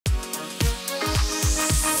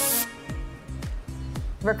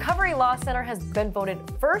Recovery Law Center has been voted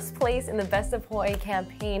first place in the Best of Hawaii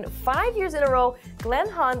campaign 5 years in a row. Glenn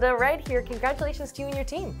Honda right here. Congratulations to you and your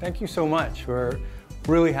team. Thank you so much. We're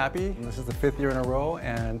really happy. This is the 5th year in a row,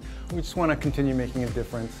 and we just want to continue making a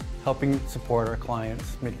difference, helping support our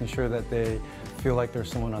clients, making sure that they feel like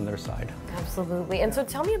there's someone on their side. Absolutely. And so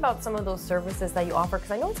tell me about some of those services that you offer, because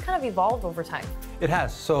I know it's kind of evolved over time. It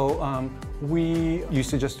has. So we used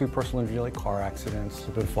to just do personal injury like car accidents,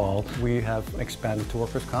 slip and fall. We have expanded to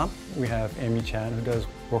workers' comp. We have Amy Chan who does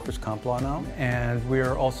workers' comp law now. And we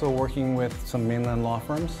are also working with some mainland law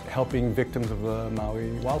firms helping victims of the Maui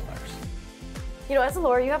wildfires. You know, as a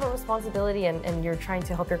lawyer, you have a responsibility and you're trying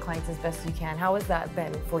to help your clients as best you can. How has that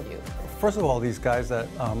been for you? First of all, these guys that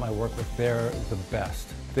I work with, they're the best.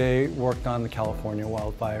 They worked on the California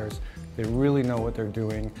wildfires. They really know what they're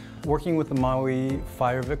doing. Working with the Maui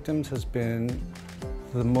fire victims has been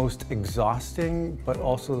the most exhausting, but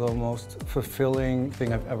also the most fulfilling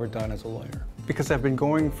thing I've ever done as a lawyer. Because I've been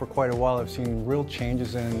going for quite a while, I've seen real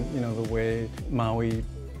changes in the way Maui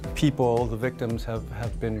people, the victims,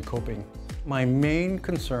 have been coping. My main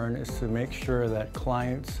concern is to make sure that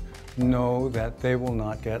clients know that they will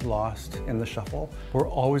not get lost in the shuffle. We're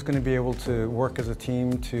always going to be able to work as a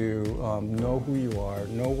team to know who you are,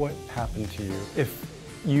 know what happened to you. If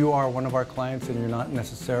you are one of our clients and you're not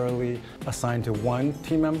necessarily assigned to one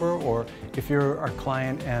team member, or if you're our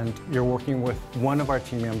client and you're working with one of our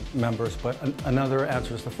team members but another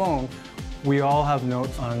answers the phone, we all have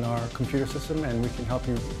notes on our computer system and we can help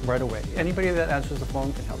you right away. Anybody that answers the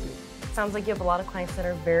phone can help you. Sounds like you have a lot of clients that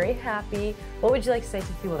are very happy. What would you like to say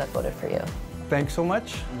to people that voted for you? Thanks so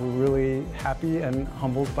much. We're really happy and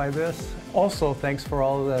humbled by this. Also, thanks for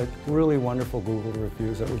all the really wonderful Google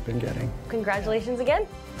reviews that we've been getting. Congratulations again.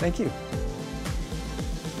 Thank you.